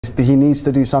He needs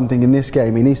to do something in this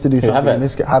game. He needs to do something in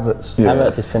this game. Havertz. Yeah.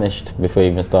 Havertz is finished before he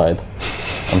even started.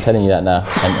 I'm telling you that now.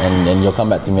 And you'll come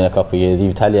back to me in a couple of years,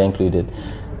 you Italia included,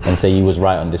 and say you was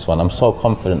right on this one. I'm so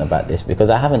confident about this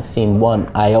because I haven't seen one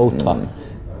iota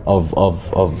of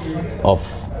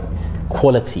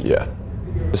quality. Yeah.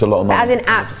 There's a lot of money. As in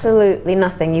absolutely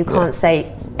nothing. You can't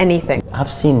say anything.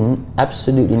 I've seen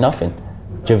absolutely nothing.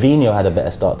 Jorginho had a better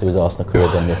start to his Arsenal career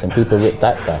than this, and people ripped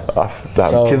that guy.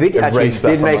 Jorginho actually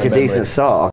did make a decent start.